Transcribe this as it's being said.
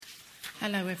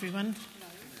Hello, everyone.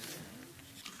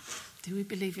 Do we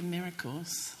believe in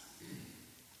miracles?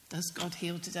 Does God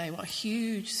heal today? What a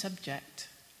huge subject.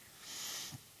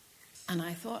 And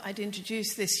I thought I'd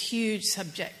introduce this huge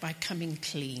subject by coming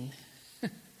clean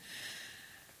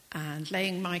and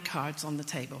laying my cards on the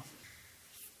table.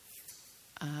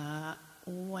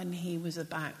 When he was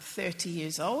about 30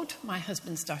 years old, my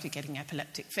husband started getting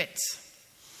epileptic fits.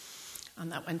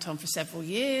 And that went on for several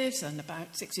years, and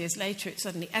about 6 years later it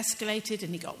suddenly escalated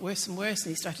and he got worse and worse,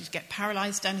 and he started to get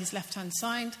paralysed down his left-hand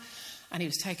side, and he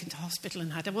was taken to hospital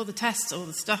and had all the tests, all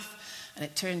the stuff, and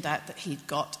it turned out that he'd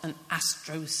got an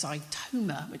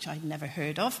astrocytoma, which I'd never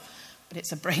heard of, but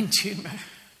it's a brain tumour.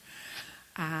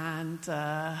 And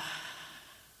at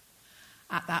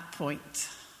that point,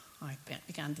 I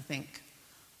began to think,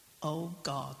 oh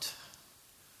God,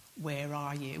 where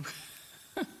are you?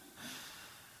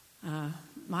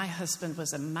 My husband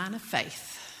was a man of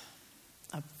faith,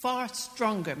 a far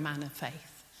stronger man of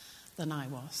faith than I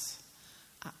was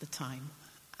at the time.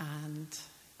 And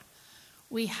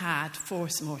we had 4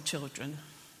 small children,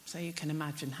 so you can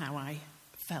imagine how I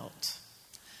felt.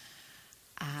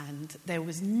 And there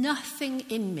was nothing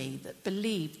in me that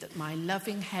believed that my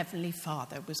loving Heavenly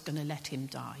Father was going to let him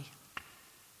die.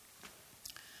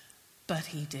 But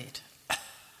he did.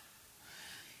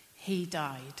 He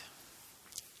died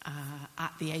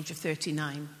at the age of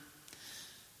 39.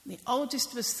 The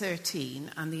oldest was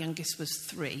 13 and the youngest was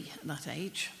 3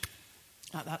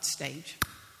 at that stage.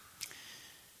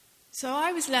 So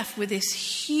I was left with this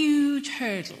huge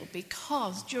hurdle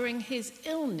because during his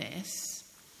illness,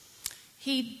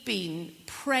 he'd been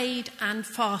prayed and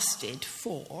fasted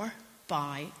for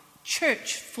by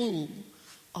church full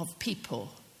of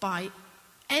people, by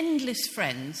endless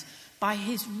friends, by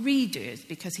his readers,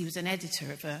 because he was an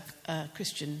editor of a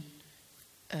Christian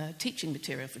teaching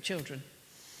material for children.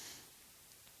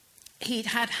 He'd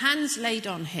had hands laid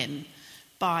on him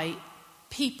by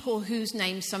people whose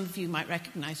names some of you might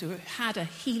recognise, who had a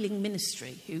healing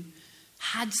ministry, who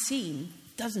had seen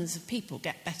dozens of people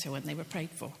get better when they were prayed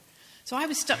for. So I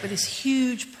was stuck with this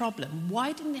huge problem.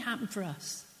 Why didn't it happen for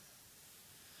us?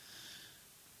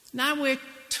 Now we're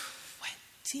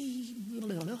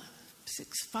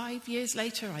 5 years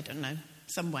later, I don't know,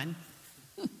 somewhen.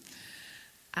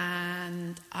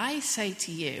 And I say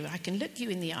to you, I can look you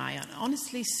in the eye and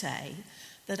honestly say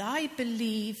that I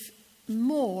believe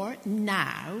more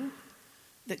now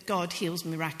that God heals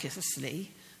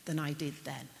miraculously than I did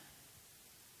then.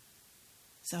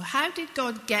 So how did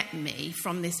God get me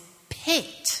from this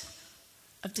pit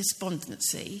of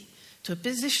despondency to a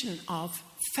position of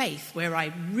faith where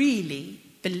I really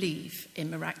believe in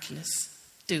miraculous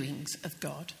doings of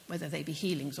God, whether they be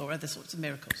healings or other sorts of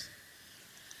miracles?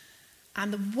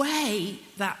 And the way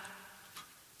that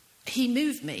he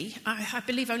moved me, I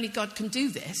believe only God can do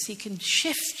this. He can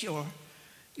shift your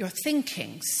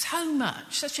thinking so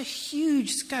much, such a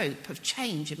huge scope of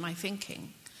change in my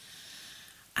thinking.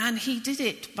 And he did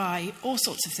it by all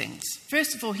sorts of things.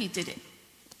 First of all, he did it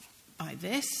by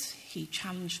this. He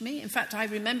challenged me. In fact, I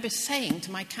remember saying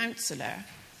to my counsellor,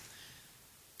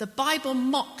 the Bible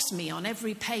mocks me on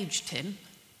every page, Tim.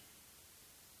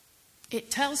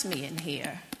 It tells me in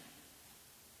here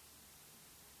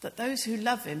that those who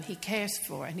love him, he cares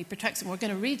for and he protects them. We're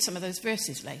going to read some of those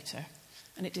verses later,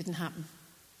 and it didn't happen.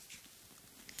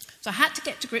 So I had to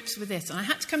get to grips with this, and I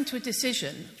had to come to a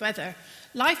decision whether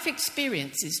life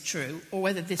experience is true or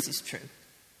whether this is true.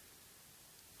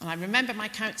 And I remember my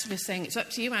counsellor saying, it's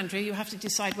up to you, Andrew, you have to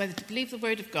decide whether to believe the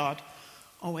word of God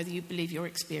or whether you believe your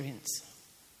experience.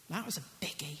 That was a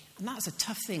biggie, and that was a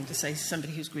tough thing to say to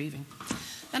somebody who's grieving.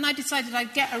 Then I decided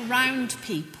I'd get around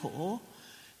people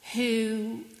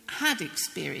who had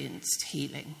experienced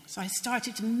healing. So I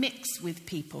started to mix with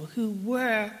people who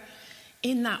were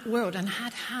in that world and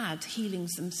had had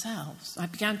healings themselves. I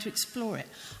began to explore it.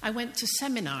 I went to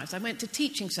seminars, I went to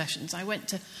teaching sessions,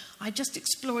 I just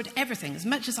explored everything as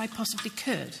much as I possibly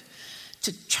could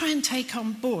to try and take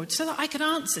on board so that I could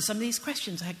answer some of these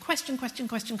questions. I had question.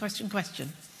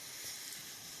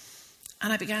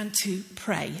 And I began to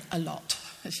pray a lot,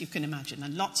 as you can imagine.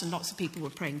 And lots of people were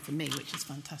praying for me, which is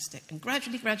fantastic. And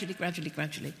gradually,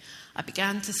 I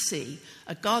began to see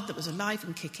a God that was alive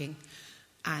and kicking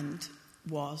and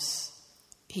was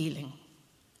healing.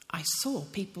 I saw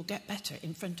people get better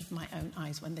in front of my own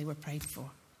eyes when they were prayed for.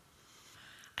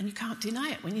 And you can't deny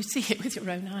it when you see it with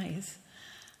your own eyes.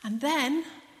 And then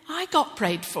I got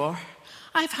prayed for.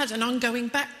 I've had an ongoing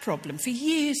back problem for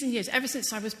years and years, ever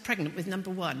since I was pregnant with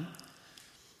number 1.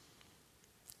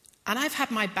 And I've had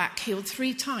my back healed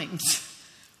 3 times.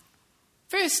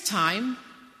 First time,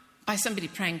 by somebody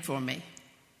praying for me.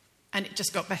 And it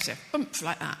just got better. Bump,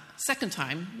 like that. Second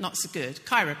time, not so good.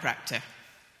 Chiropractor.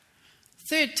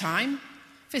 Third time,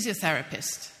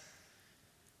 physiotherapist.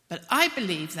 But I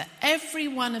believe that every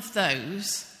one of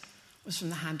those was from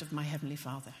the hand of my Heavenly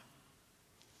Father.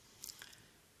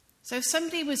 So if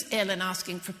somebody was ill and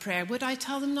asking for prayer, would I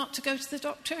tell them not to go to the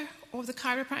doctor or the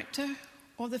chiropractor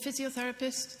or the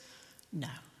physiotherapist? No.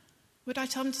 Would I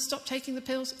tell them to stop taking the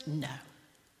pills? No.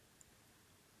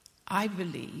 I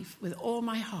believe with all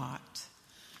my heart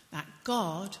that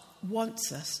God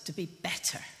wants us to be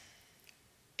better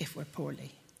if we're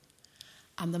poorly.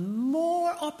 And the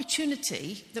more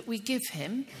opportunity that we give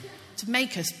him to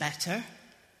make us better,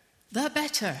 the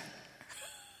better.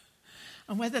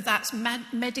 And whether that's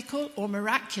medical or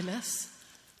miraculous,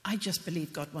 I just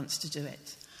believe God wants to do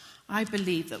it. I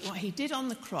believe that what he did on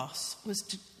the cross was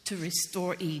to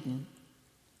restore Eden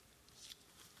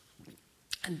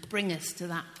and bring us to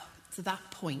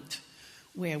that point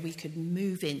where we could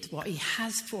move into what he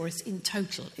has for us in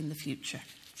total in the future.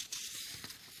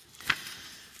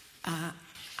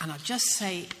 And I'll just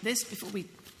say this before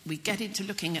we get into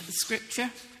looking at the scripture.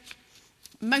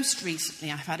 Most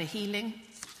recently, I've had a healing.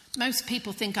 Most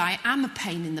people think I am a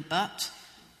pain in the butt,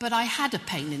 but I had a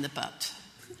pain in the butt.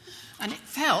 And it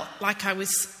felt like I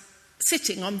was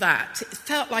sitting on that. It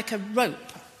felt like a rope.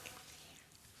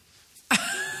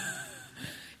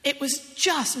 It was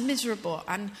just miserable.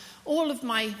 And all of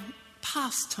my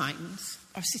pastimes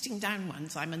are sitting down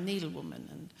ones. I'm a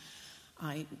needlewoman and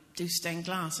I do stained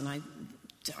glass and I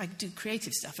do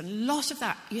creative stuff. And a lot of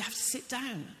that, you have to sit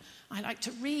down. I like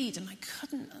to read and I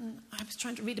couldn't. And I was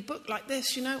trying to read a book like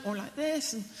this, or like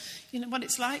this. And you know what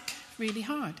it's like? Really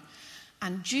hard.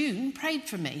 And June prayed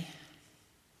for me.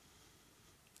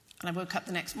 And I woke up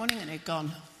the next morning and it had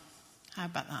gone. How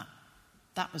about that?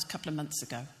 That was a couple of months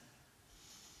ago.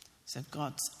 So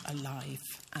God's alive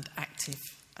and active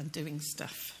and doing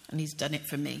stuff. And he's done it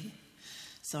for me.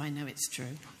 So I know it's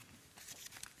true.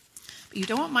 But you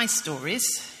don't want my stories.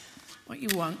 What you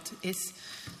want is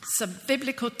some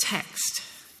biblical text.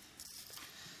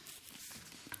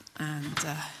 And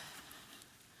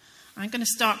I'm going to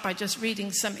start by just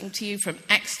reading something to you from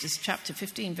Exodus chapter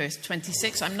 15, verse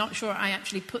 26. I'm not sure I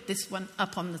actually put this one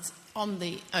up on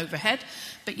the overhead,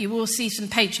 but you will see some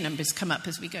page numbers come up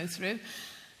as we go through.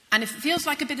 And if it feels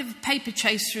like a bit of a paper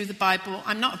chase through the Bible,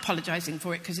 I'm not apologising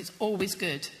for it because it's always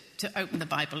good to open the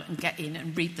Bible and get in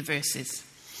and read the verses.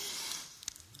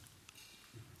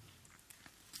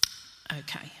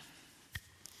 Okay.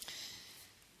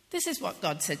 This is what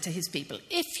God said to his people.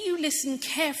 If you listen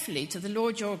carefully to the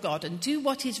Lord your God and do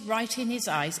what is right in his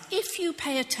eyes, if you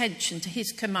pay attention to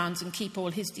his commands and keep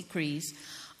all his decrees,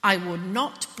 I will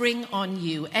not bring on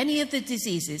you any of the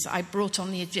diseases I brought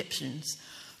on the Egyptians,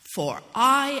 for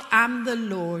I am the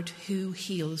Lord who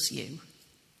heals you.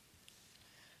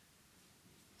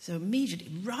 So immediately,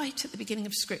 right at the beginning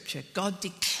of Scripture, God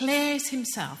declares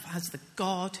himself as the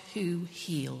God who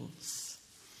heals.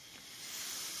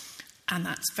 And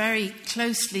that's very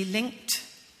closely linked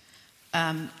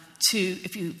to,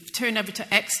 if you turn over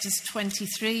to Exodus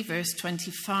 23, verse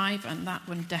 25, and that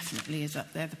one definitely is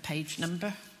up there, the page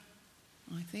number,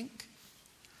 I think.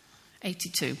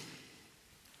 82.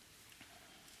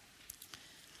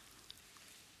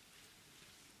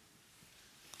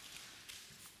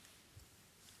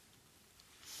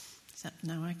 Except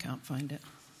now I can't find it.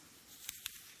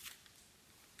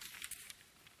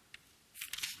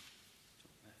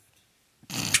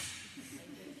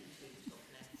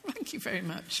 Thank you very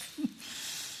much.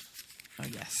 Oh,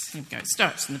 yes, here we go. It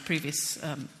starts in the previous,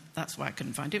 that's why I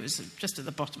couldn't find it. It was just at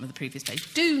the bottom of the previous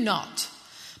page. Do not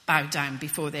bow down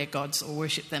before their gods or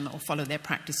worship them or follow their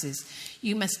practices.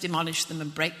 You must demolish them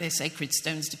and break their sacred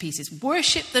stones to pieces.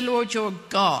 Worship the Lord your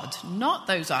God, not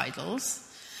those idols,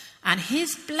 and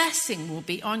his blessing will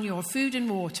be on your food and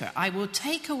water. I will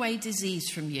take away disease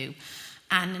from you,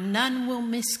 and none will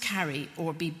miscarry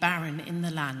or be barren in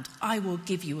the land. I will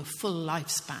give you a full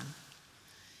lifespan.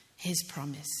 His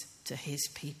promise to his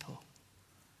people.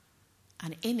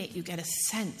 And in it you get a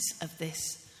sense of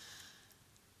this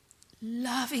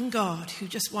loving God who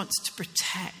just wants to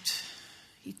protect.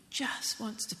 He just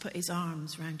wants to put his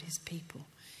arms around his people.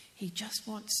 He just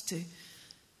wants to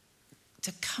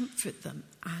comfort them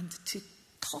and to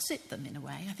cosset them in a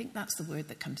way. I think that's the word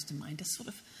that comes to mind. A sort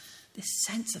of this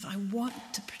sense of, I want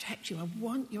to protect you. I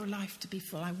want your life to be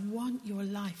full. I want your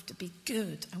life to be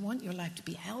good. I want your life to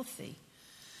be healthy.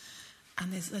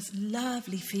 And there's this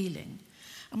lovely feeling.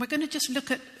 And we're going to just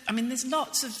look at, there's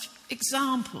lots of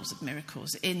examples of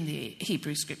miracles in the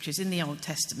Hebrew scriptures, in the Old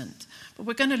Testament. But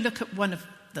we're going to look at one of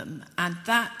them, and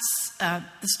that's the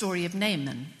story of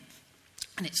Naaman.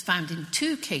 And it's found in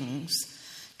 2 Kings,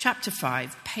 chapter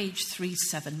 5, page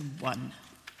 371.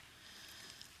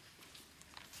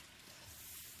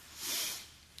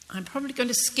 I'm probably going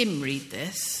to skim read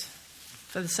this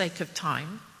for the sake of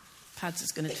time. Pads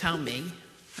is going to tell me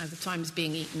how the time is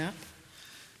being eaten up,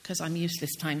 because I'm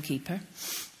useless timekeeper.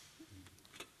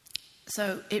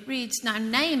 So it reads, "Now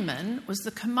Naaman was the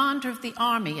commander of the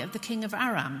army of the king of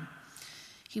Aram.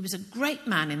 He was a great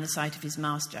man in the sight of his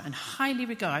master and highly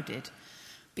regarded,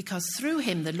 because through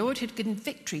him the Lord had given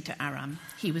victory to Aram.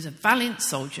 He was a valiant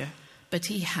soldier, but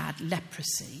he had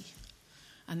leprosy."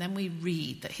 And then we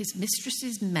read that his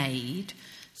mistress's maid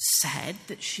said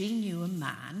that she knew a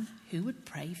man who would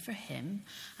pray for him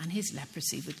and his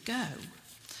leprosy would go.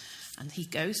 And he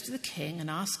goes to the king and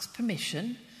asks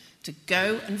permission to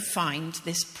go and find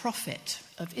this prophet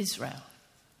of Israel.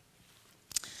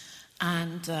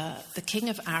 And the king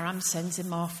of Aram sends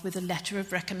him off with a letter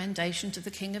of recommendation to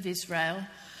the king of Israel.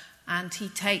 And he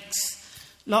takes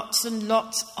lots and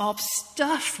lots of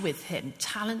stuff with him.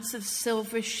 Talents of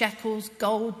silver, shekels,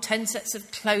 gold, 10 sets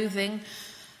of clothing,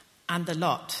 and the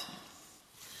lot.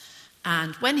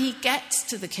 And when he gets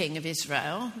to the king of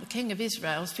Israel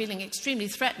is feeling extremely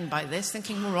threatened by this,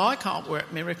 thinking, well, I can't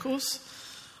work miracles.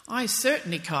 I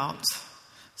certainly can't.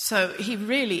 So he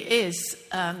really is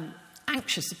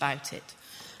anxious about it.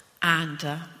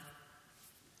 And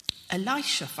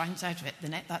Elisha finds out of it.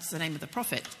 That's the name of the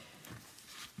prophet.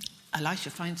 Elisha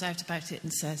finds out about it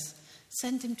and says,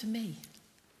 send him to me.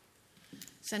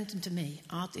 Send him to me.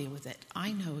 I'll deal with it.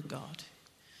 I know a God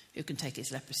who can take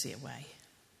his leprosy away.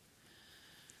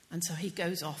 And so he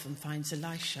goes off and finds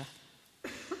Elisha.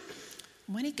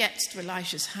 And when he gets to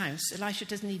Elisha's house, Elisha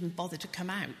doesn't even bother to come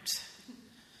out.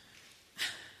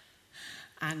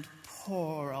 And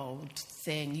poor old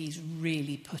thing, he's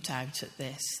really put out at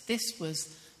this. This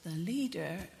was the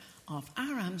leader of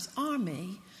Aram's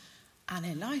army, and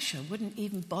Elisha wouldn't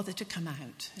even bother to come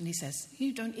out. And he says,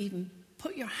 you don't even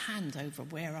put your hand over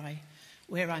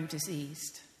where I'm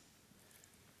diseased.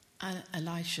 And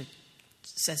Elisha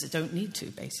says, I don't need to,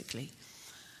 basically.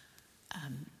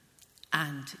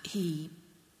 And he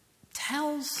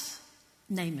tells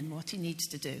Naaman what he needs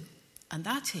to do. And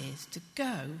that is to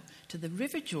go to the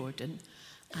River Jordan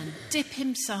and dip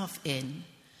himself in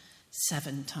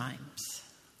 7 times.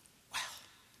 Well,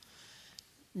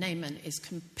 Naaman is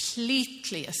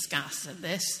completely aghast at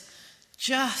this,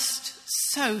 just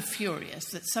so furious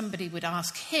that somebody would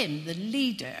ask him, the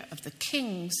leader of the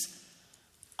king's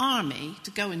army,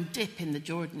 to go and dip in the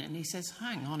Jordan. And he says,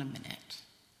 hang on a minute.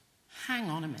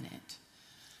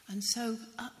 And so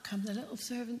up come the little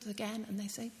servants again, and they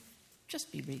say,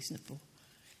 just be reasonable.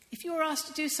 If you're asked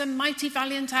to do some mighty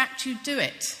valiant act, you do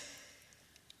it.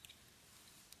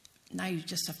 Now you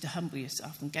just have to humble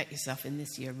yourself and get yourself in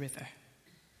this here river.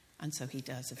 And so he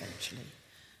does eventually.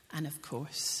 And of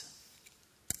course,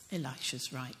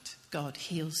 Elisha's right. God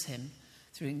heals him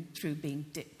through being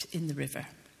dipped in the river.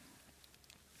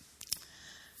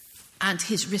 And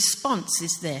his response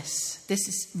is this. This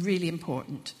is really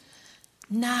important.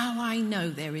 Now I know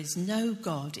there is no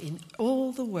God in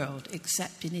all the world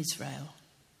except in Israel.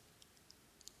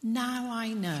 Now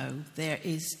I know there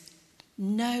is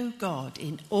no God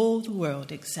in all the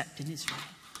world except in Israel.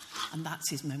 And that's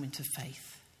his moment of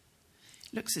faith.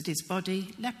 Looks at his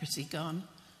body, leprosy gone.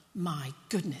 My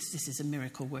goodness, this is a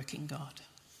miracle-working God.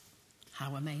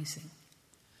 How amazing.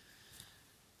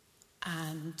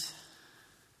 And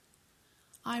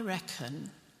I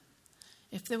reckon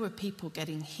if there were people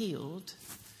getting healed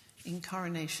in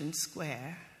Coronation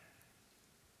Square,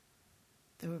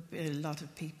 there would be a lot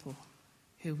of people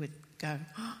who would go,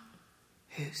 oh,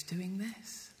 who's doing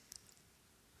this?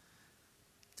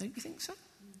 Don't you think so?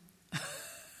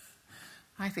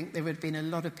 I think there would have been a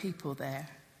lot of people there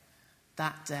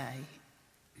that day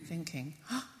thinking,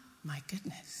 oh, my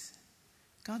goodness,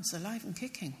 God's alive and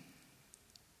kicking.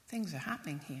 Things are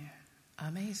happening here.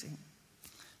 Amazing.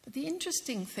 But the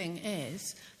interesting thing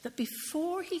is that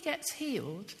before he gets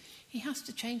healed, he has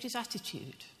to change his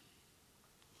attitude.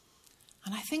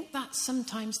 And I think that's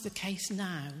sometimes the case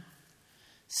now.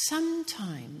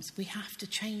 Sometimes we have to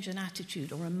change an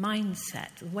attitude or a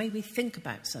mindset, the way we think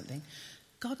about something.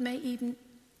 God may even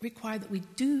require that we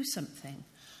do something.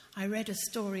 I read a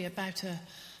story about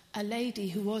a lady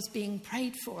who was being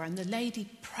prayed for, and the lady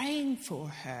praying for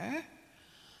her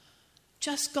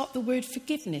just got the word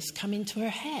forgiveness come into her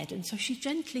head. And so she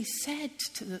gently said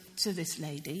to this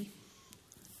lady,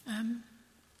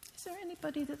 is there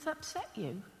anybody that's upset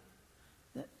you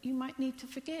that you might need to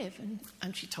forgive?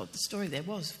 And she told the story. There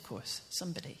was, of course,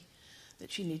 somebody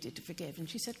that she needed to forgive. And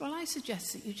she said, well, I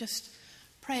suggest that you just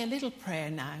pray a little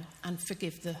prayer now and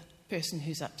forgive the person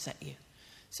who's upset you.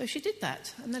 So she did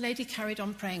that, and the lady carried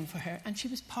on praying for her, and she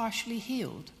was partially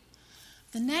healed.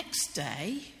 The next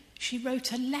day, she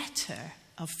wrote a letter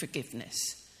of forgiveness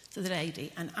to the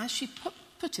lady, and as she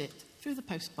put it through the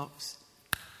postbox,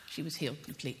 she was healed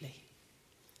completely.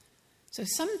 So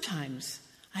sometimes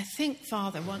I think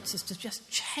Father wants us to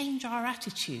just change our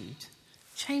attitude,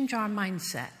 change our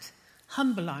mindset,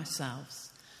 humble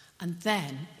ourselves, and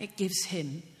then it gives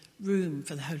him room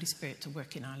for the Holy Spirit to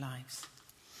work in our lives.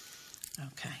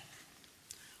 Okay.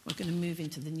 We're going to move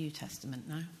into the New Testament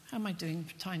now. How am I doing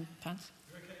for time, Paz?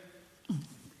 Okay.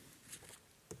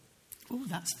 Oh,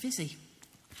 that's fizzy.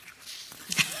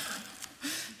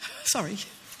 Sorry,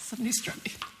 suddenly struck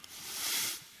me.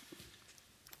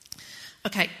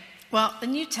 Okay, well, the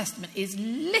New Testament is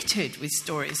littered with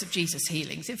stories of Jesus'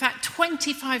 healings. In fact,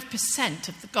 25%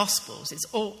 of the Gospels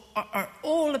are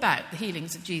all about the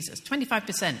healings of Jesus.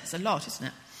 25%, it's a lot, isn't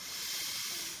it?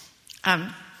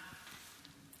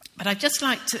 But I'd just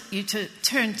like you to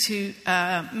turn to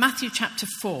Matthew chapter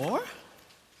 4,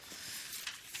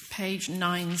 page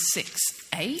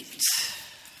 968.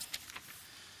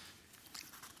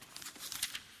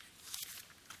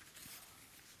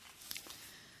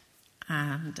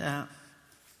 And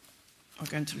we're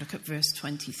going to look at verse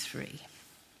 23.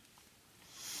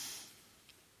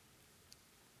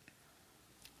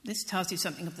 This tells you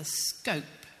something of the scope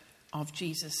of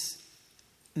Jesus'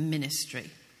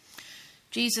 ministry.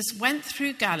 Jesus went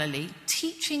through Galilee,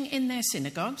 teaching in their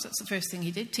synagogues. That's the first thing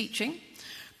he did, teaching.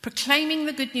 Proclaiming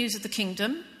the good news of the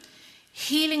kingdom,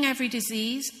 healing every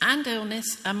disease and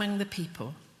illness among the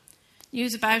people.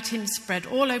 News about him spread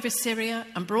all over Syria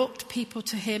and brought people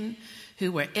to him who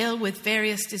were ill with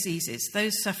various diseases,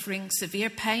 those suffering severe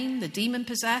pain, the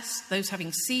demon-possessed, those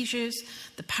having seizures,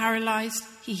 the paralyzed.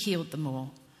 He healed them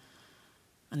all.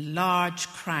 And large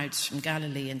crowds from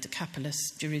Galilee and Decapolis,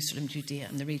 Jerusalem, Judea,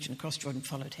 and the region across Jordan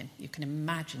followed him. You can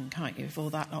imagine, can't you, if all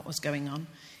that lot was going on?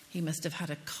 He must have had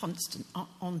a constant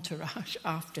entourage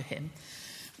after him,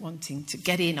 wanting to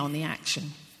get in on the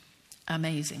action.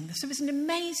 Amazing. So it was an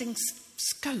amazing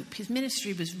scope. His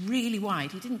ministry was really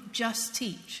wide. He didn't just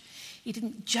teach. He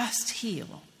didn't just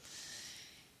heal.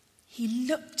 He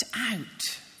looked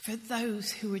out for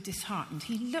those who were disheartened.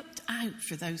 He looked out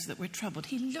for those that were troubled.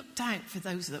 He looked out for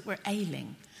those that were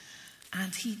ailing.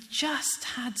 And he just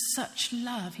had such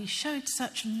love. He showed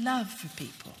such love for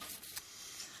people.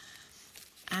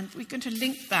 And we're going to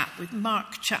link that with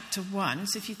Mark chapter 1.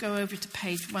 So if you go over to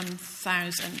page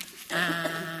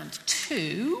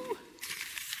 1002...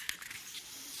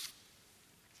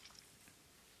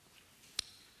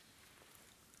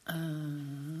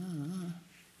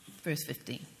 verse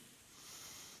 15.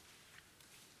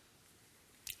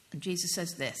 And Jesus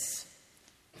says this.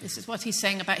 This is what he's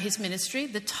saying about his ministry.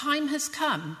 The time has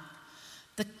come.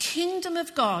 The kingdom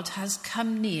of God has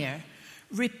come near.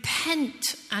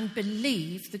 Repent and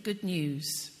believe the good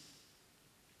news.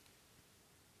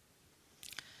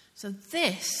 So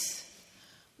this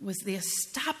was the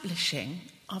establishing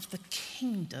of the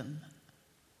kingdom.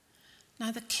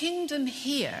 Now the kingdom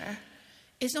here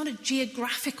is not a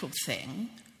geographical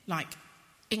thing like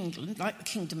England, like the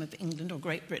Kingdom of England or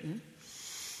Great Britain.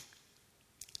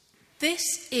 It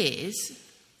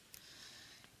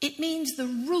means the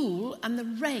rule and the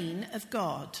reign of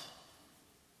God.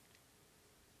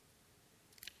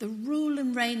 The rule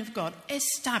and reign of God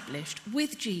established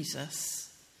with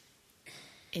Jesus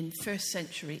in first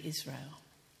century Israel.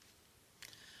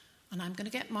 And I'm going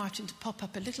to get Martin to pop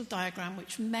up a little diagram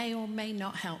which may or may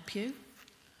not help you.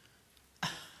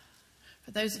 For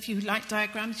those of you who like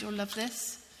diagrams, you'll love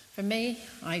this. For me,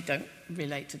 I don't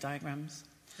relate to diagrams.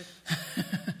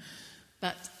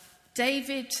 But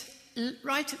David,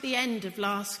 right at the end of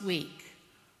last week,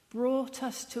 brought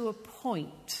us to a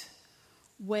point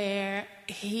where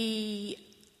he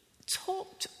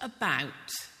talked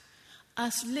about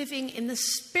us living in the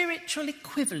spiritual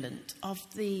equivalent of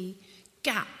the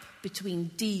gap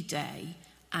between D-Day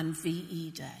and VE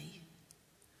Day.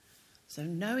 So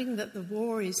knowing that the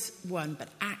war is won, but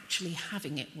actually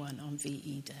having it won on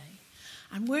VE Day.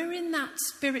 And we're in that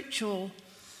spiritual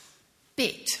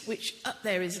bit, which up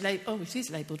there is labelled, it is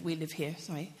labelled, we live here,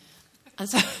 sorry. And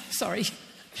so, sorry,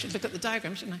 I should look at the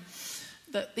diagram, shouldn't I?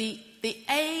 That the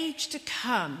age to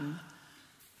come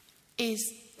is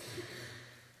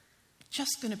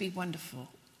just going to be wonderful.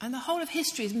 And the whole of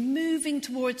history is moving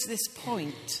towards this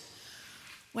point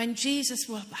when Jesus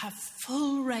will have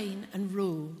full reign and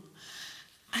rule.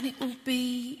 And it will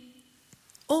be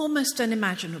almost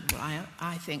unimaginable,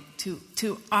 I think,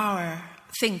 to our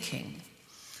thinking.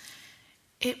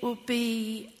 It will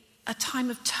be a time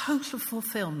of total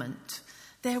fulfillment.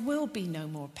 There will be no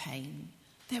more pain.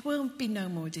 There will be no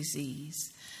more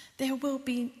disease. There will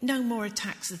be no more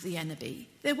attacks of the enemy.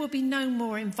 There will be no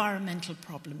more environmental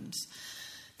problems.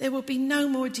 There will be no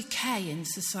more decay in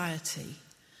society.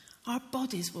 Our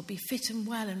bodies will be fit and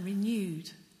well and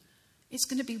renewed. It's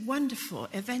going to be wonderful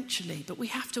eventually, but we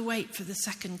have to wait for the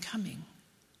second coming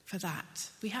for that.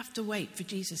 We have to wait for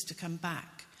Jesus to come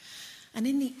back. And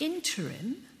in the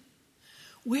interim,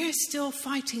 we're still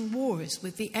fighting wars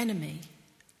with the enemy.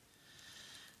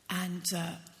 And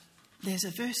there's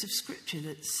a verse of scripture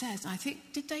that says, I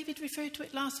think, did David refer to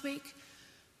it last week?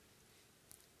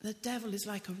 The devil is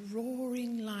like a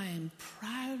roaring lion,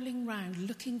 prowling round,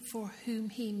 looking for whom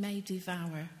he may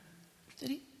devour. Did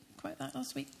he quote that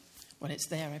last week? Well, it's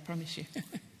there, I promise you.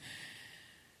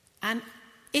 And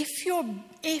if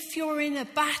you're in a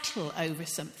battle over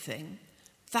something,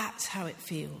 that's how it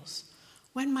feels.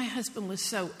 When my husband was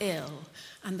so ill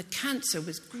and the cancer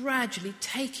was gradually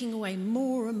taking away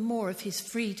more and more of his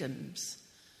freedoms,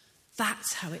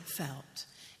 that's how it felt.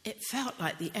 It felt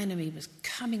like the enemy was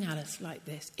coming at us like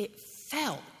this. It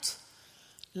felt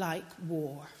like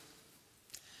war.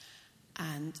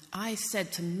 And I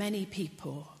said to many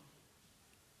people,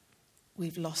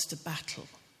 we've lost a battle,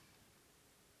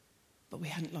 but we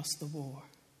hadn't lost the war.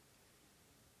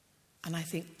 And I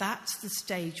think that's the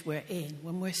stage we're in,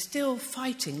 when we're still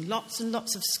fighting lots and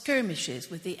lots of skirmishes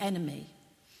with the enemy.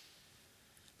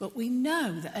 But we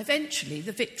know that eventually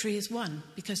the victory is won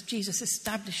because Jesus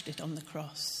established it on the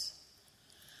cross.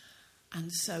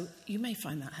 And so you may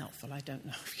find that helpful. I don't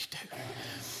know if you do.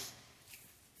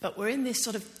 But we're in this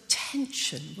sort of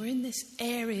tension. We're in this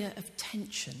area of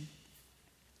tension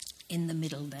in the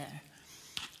middle there.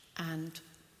 And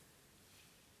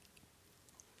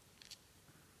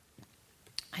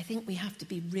I think we have to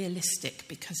be realistic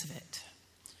because of it.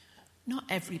 Not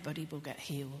everybody will get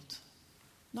healed.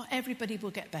 Not everybody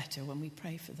will get better when we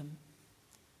pray for them.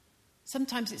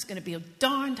 Sometimes it's going to be a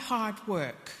darned hard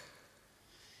work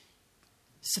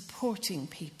supporting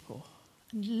people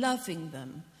and loving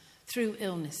them through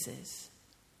illnesses.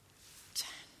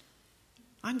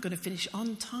 I'm going to finish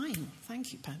on time.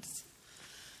 Thank you, Pants.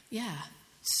 Yeah.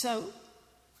 So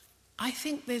I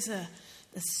think there's a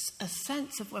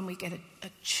sense of when we get a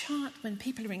chance, when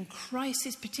people are in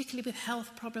crisis, particularly with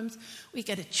health problems, we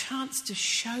get a chance to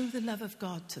show the love of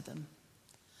God to them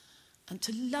and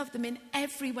to love them in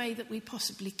every way that we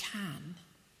possibly can,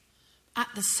 at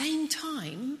the same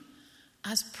time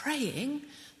as praying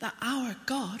that our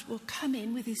God will come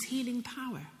in with his healing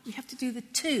power. We have to do the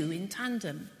two in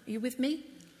tandem. Are you with me?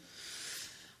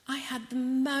 I had the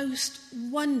most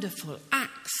wonderful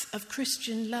acts of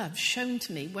Christian love shown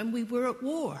to me when we were at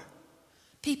war.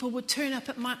 People would turn up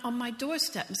on my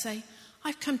doorstep and say,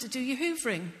 I've come to do your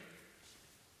hoovering.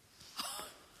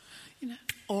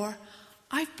 Or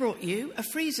I've brought you a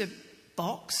freezer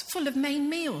box full of main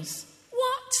meals.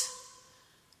 What?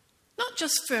 Not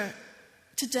just for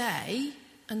today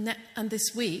and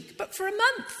this week, but for a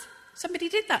month. Somebody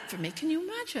did that for me. Can you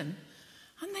imagine?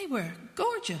 And they were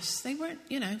gorgeous. They weren't,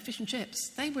 fish and chips.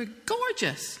 They were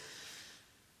gorgeous.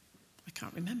 I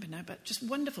can't remember now, but just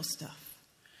wonderful stuff.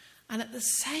 And at the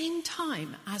same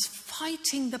time as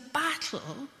fighting the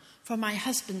battle for my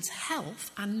husband's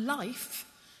health and life,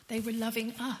 they were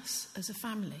loving us as a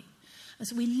family. And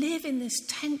so we live in this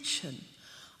tension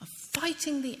of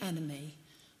fighting the enemy,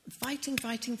 fighting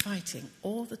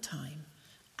all the time,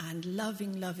 and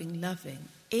loving,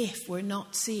 if we're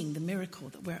not seeing the miracle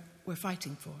that we're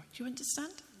fighting for. Do you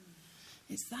understand?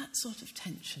 It's that sort of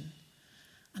tension.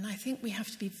 And I think we have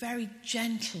to be very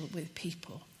gentle with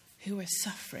people who are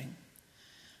suffering.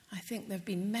 I think there have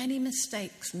been many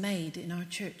mistakes made in our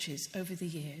churches over the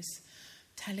years,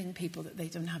 telling people that they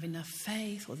don't have enough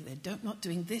faith, or that they're not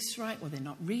doing this right, or they're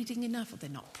not reading enough, or they're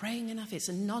not praying enough. It's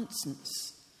a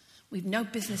nonsense. We've no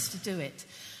business to do it.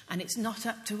 And it's not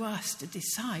up to us to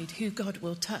decide who God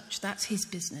will touch. That's his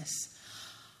business.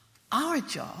 Our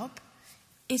job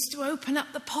is to open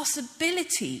up the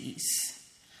possibilities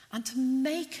and to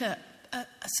make a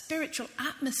spiritual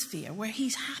atmosphere where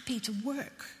he's happy to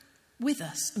work with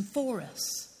us and for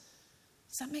us.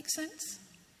 Does that make sense?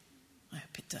 I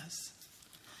hope it does.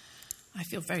 I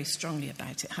feel very strongly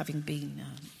about it, having been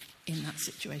in that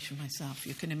situation myself,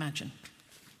 you can imagine.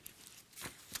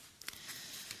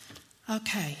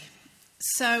 Okay,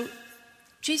 so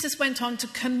Jesus went on to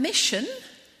commission,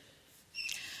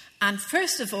 and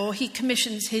first of all, he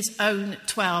commissions his own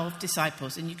 12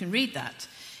 disciples, and you can read that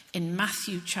in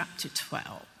Matthew chapter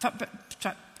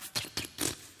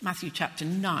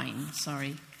 9,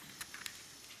 sorry.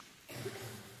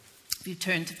 If you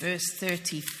turn to verse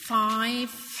 35.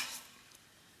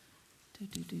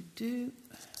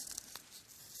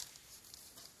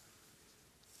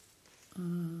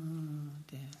 Oh,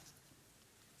 dear.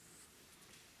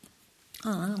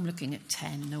 Oh, I'm looking at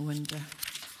 10, no wonder. Do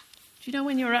you know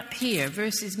when you're up here,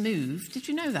 verses move? Did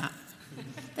you know that?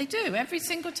 They do. Every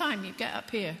single time you get up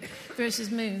here,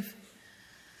 verses move.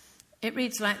 It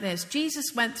reads like this. Jesus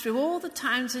went through all the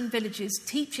towns and villages,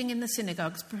 teaching in the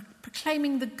synagogues,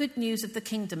 proclaiming the good news of the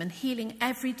kingdom and healing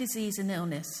every disease and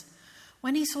illness.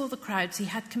 When he saw the crowds, he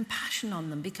had compassion on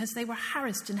them because they were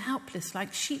harassed and helpless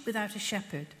like sheep without a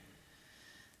shepherd.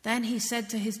 Then he said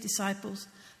to his disciples,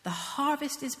 "The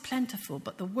harvest is plentiful,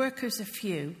 but the workers are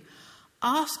few.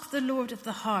 Ask the Lord of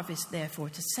the harvest, therefore,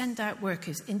 to send out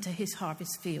workers into his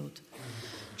harvest field."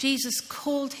 Jesus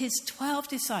called his 12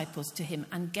 disciples to him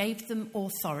and gave them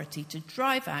authority to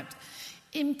drive out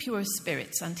impure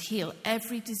spirits and heal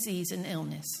every disease and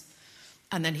illness.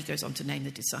 And then he goes on to name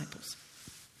the disciples.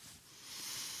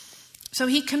 So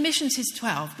he commissions his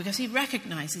 12 because he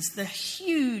recognizes the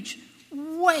huge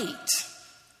weight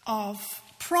of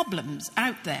problems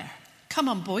out there. Come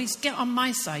on, boys, get on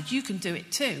my side. You can do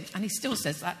it too. And he still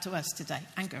says that to us today.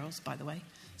 And girls, by the way.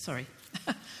 Sorry.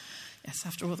 Yes,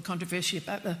 after all the controversy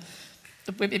about the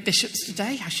women bishops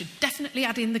today, I should definitely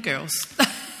add in the girls.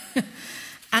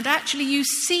 And actually, you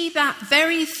see that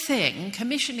very thing,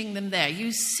 commissioning them there,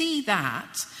 you see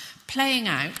that playing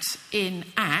out in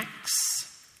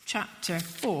Acts chapter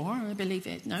 4, I believe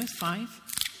it. No, 5.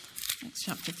 Acts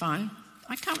chapter 5.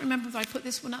 I can't remember if I put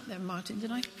this one up there, Martin,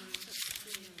 did I?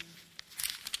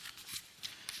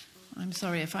 I'm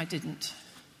sorry if I didn't.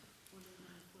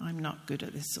 I'm not good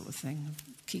at this sort of thing,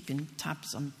 keeping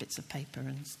tabs on bits of paper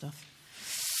and stuff.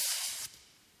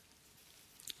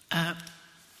 Oh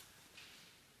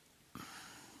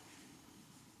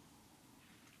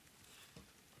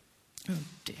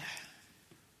dear.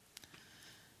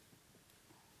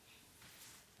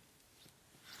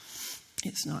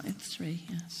 It's not, it's 3,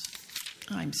 yes.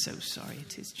 I'm so sorry,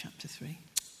 it is chapter 3.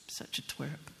 Such a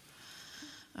twerp.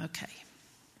 Okay.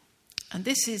 And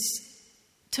this is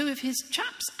 2 of his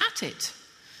chaps at it.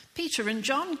 Peter and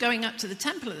John going up to the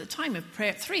temple at the time of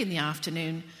prayer at 3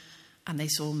 p.m, and they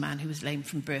saw a man who was lame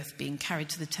from birth being carried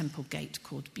to the temple gate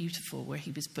called Beautiful, where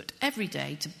he was put every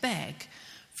day to beg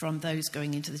from those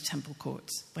going into the temple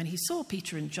courts. When he saw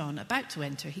Peter and John about to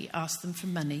enter, he asked them for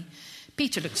money.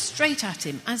 Peter looked straight at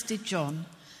him, as did John.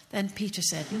 Then Peter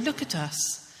said, "Look at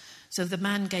us." So the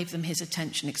man gave them his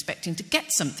attention, expecting to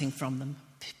get something from them.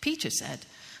 Peter said,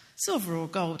 "Silver or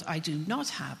gold I do not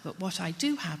have, but what I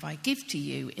do have I give to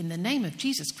you. In the name of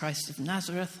Jesus Christ of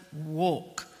Nazareth,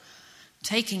 walk."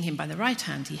 Taking him by the right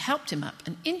hand, he helped him up,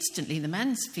 and instantly the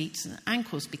man's feet and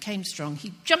ankles became strong.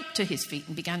 He jumped to his feet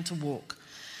and began to walk.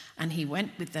 And he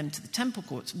went with them to the temple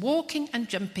courts, walking and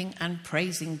jumping and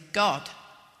praising God.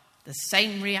 The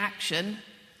same reaction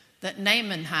that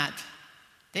Naaman had.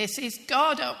 This is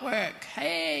God at work.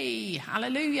 Hey,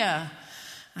 hallelujah.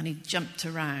 And he jumped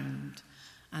around.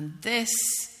 And this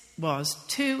was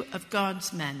 2 of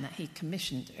God's men that he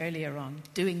commissioned earlier on,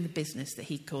 doing the business that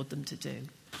he called them to do.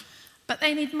 But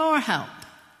they need more help.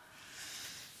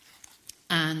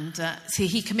 And see,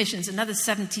 he commissions another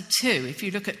 72. If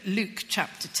you look at Luke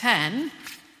chapter 10,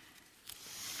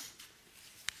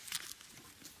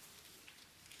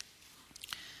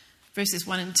 verses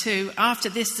 1 and 2, after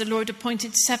this the Lord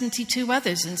appointed 72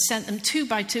 others and sent them 2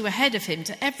 by 2 ahead of him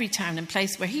to every town and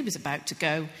place where he was about to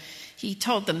go. He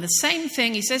told them the same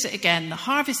thing. He says it again. The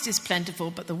harvest is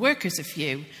plentiful, but the workers are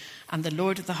few. And the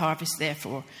Lord of the harvest,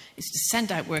 therefore, is to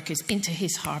send out workers into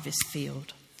his harvest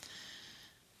field.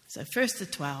 So first the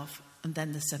 12 and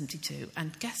then the 72.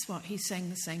 And guess what? He's saying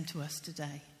the same to us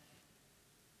today.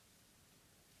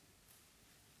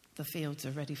 The fields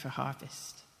are ready for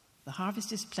harvest. The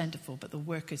harvest is plentiful, but the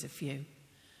workers are few.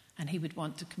 And he would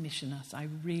want to commission us. I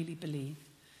really believe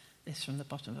this from the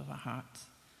bottom of our hearts,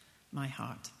 my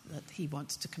heart, that he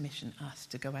wants to commission us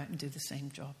to go out and do the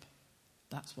same job.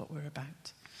 That's what we're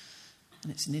about.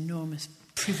 And it's an enormous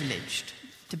privilege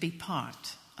to be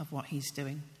part of what he's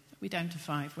doing. We're down to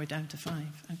 5. We're down to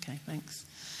 5. Okay, thanks.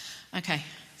 Okay,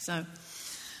 so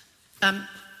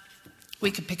we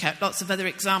could pick out lots of other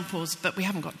examples, but we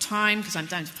haven't got time because I'm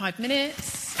down to 5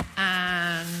 minutes.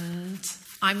 And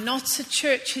I'm not a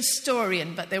church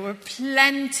historian, but there were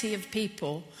plenty of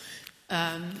people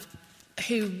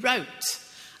who wrote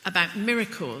about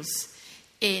miracles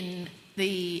in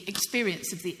the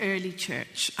experience of the early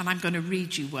church. And I'm going to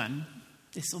read you one.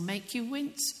 This will make you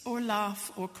wince or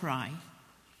laugh or cry.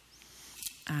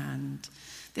 And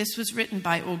this was written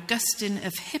by Augustine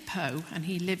of Hippo, and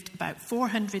he lived about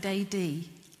 400 AD,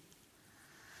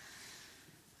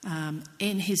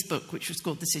 in his book, which was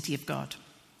called The City of God.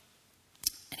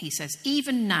 And He says,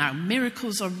 even now,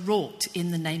 miracles are wrought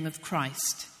in the name of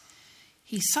Christ.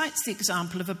 He cites the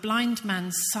example of a blind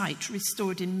man's sight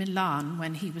restored in Milan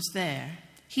when he was there.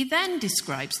 He then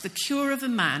describes the cure of a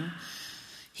man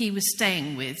he was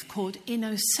staying with called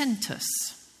Innocentus.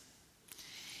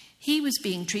 He was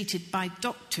being treated by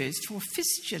doctors for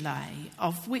fistulae,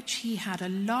 of which he had a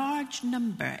large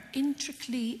number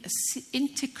intricately, I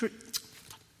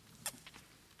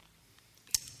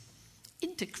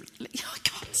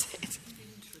can't say it.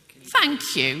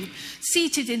 Thank you.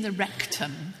 Seated in the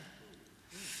rectum.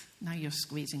 Now you're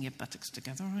squeezing your buttocks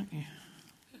together, aren't you?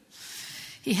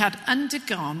 He had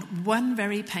undergone one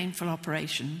very painful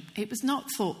operation. It was not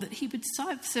thought that he would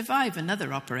survive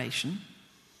another operation.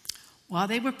 While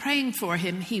they were praying for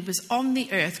him, he was on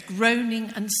the earth,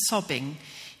 groaning and sobbing,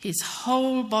 his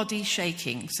whole body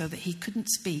shaking so that he couldn't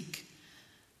speak.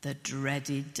 The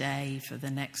dreaded day for the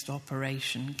next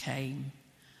operation came.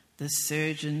 The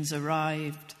surgeons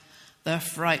arrived. The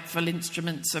frightful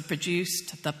instruments are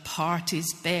produced. The part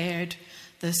is bared.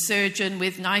 The surgeon,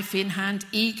 with knife in hand,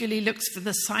 eagerly looks for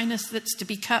the sinus that's to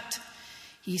be cut.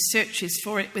 He searches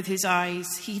for it with his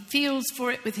eyes. He feels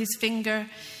for it with his finger.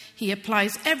 He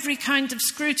applies every kind of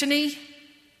scrutiny.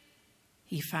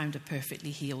 He found a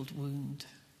perfectly healed wound.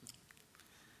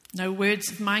 No words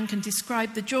of mine can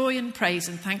describe the joy and praise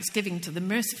and thanksgiving to the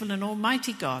merciful and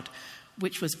almighty God,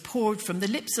 which was poured from the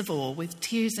lips of all with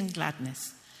tears and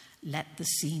gladness. Let the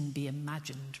scene be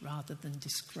imagined rather than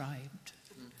described.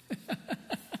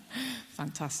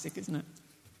 Fantastic, isn't it?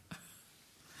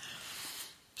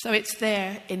 So it's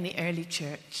there in the early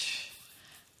church,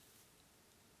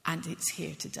 and it's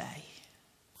here today.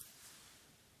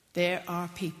 There are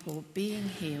people being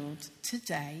healed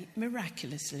today,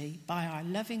 miraculously, by our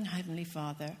loving Heavenly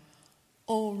Father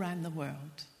all around the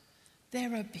world.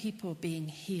 There are people being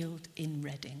healed in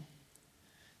Reading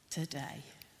today.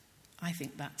 I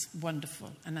think that's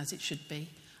wonderful, and as it should be.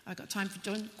 I've got time for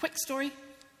doing a quick story.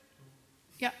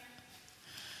 Yeah.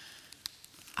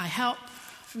 I help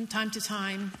from time to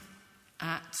time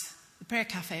at the Prayer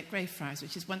Cafe at Greyfriars,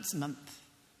 which is once a month.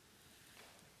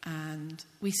 And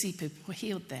we see people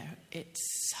healed there. It's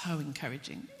so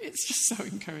encouraging. It's just so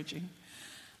encouraging.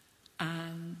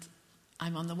 And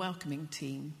I'm on the welcoming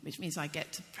team, which means I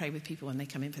get to pray with people when they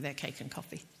come in for their cake and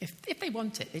coffee. If they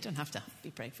want it, they don't have to be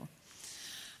prayed for.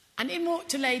 And in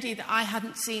walked a lady that I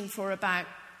hadn't seen for about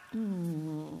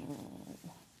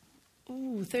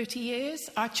 30 years.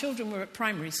 Our children were at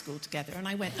primary school together, and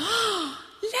I went, "Oh,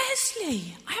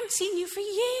 Leslie, I haven't seen you for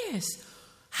years.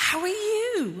 How are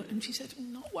you?" And she said,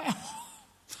 "Not well."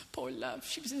 Poor love,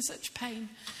 she was in such pain.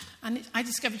 And I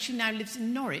discovered she now lives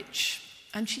in Norwich,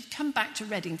 and she'd come back to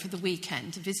Reading for the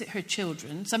weekend to visit her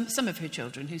children, some of her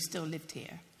children who still lived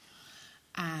here.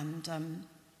 And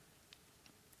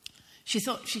she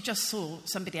thought she just saw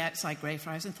somebody outside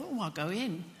Greyfriars and thought, "Oh, I'll go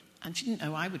in." And she didn't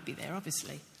know I would be there,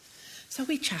 obviously. So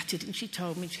we chatted, and she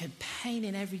told me she had pain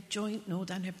in every joint and all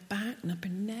down her back and up her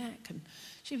neck. And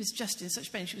she was just in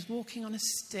such pain. She was walking on a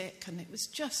stick, and it was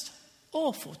just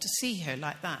awful to see her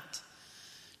like that.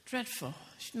 Dreadful.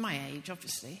 She's my age,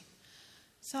 obviously.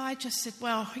 So I just said,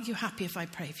 "Well, are you happy if I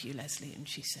pray for you, Leslie?" And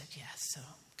she said yes. So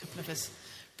a couple of us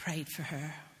prayed for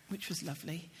her, which was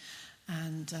lovely.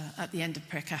 And at the end of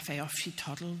Prayer Cafe off, she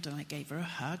toddled, and I gave her a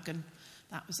hug, and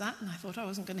that was that. And I thought I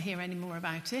wasn't going to hear any more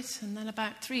about it. And then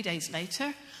about 3 days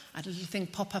later, I had a little thing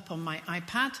pop up on my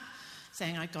iPad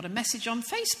saying I got a message on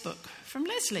Facebook from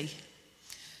Leslie.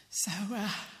 So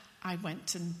I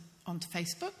went onto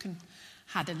Facebook and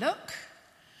had a look.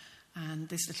 And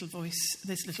this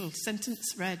little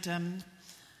sentence read,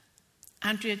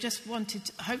 "Andrea just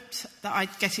hoped that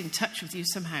I'd get in touch with you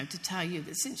somehow to tell you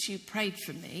that since you prayed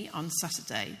for me on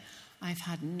Saturday, I've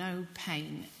had no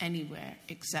pain anywhere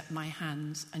except my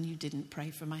hands, and you didn't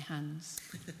pray for my hands."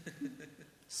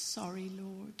 Sorry,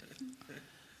 Lord.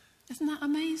 Isn't that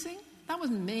amazing? That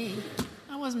wasn't me.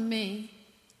 That wasn't me.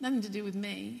 Nothing to do with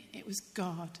me. It was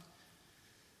God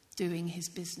doing his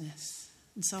business.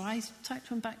 And so I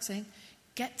typed one back saying,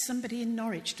 "Get somebody in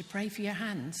Norwich to pray for your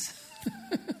hands."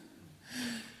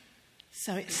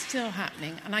 So it's still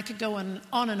happening. And I could go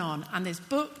on and on. And there's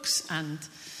books and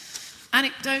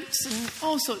anecdotes and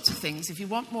all sorts of things. If you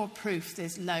want more proof,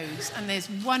 there's loads. And there's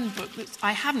one book that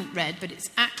I haven't read, but it's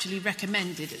actually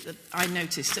recommended, I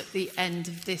noticed, at the end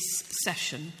of this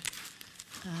session.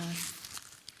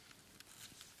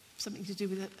 Something to do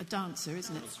with a dancer,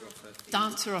 isn't it?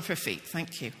 Dancer off her feet,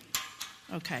 thank you.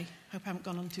 Okay, hope I haven't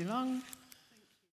gone on too long.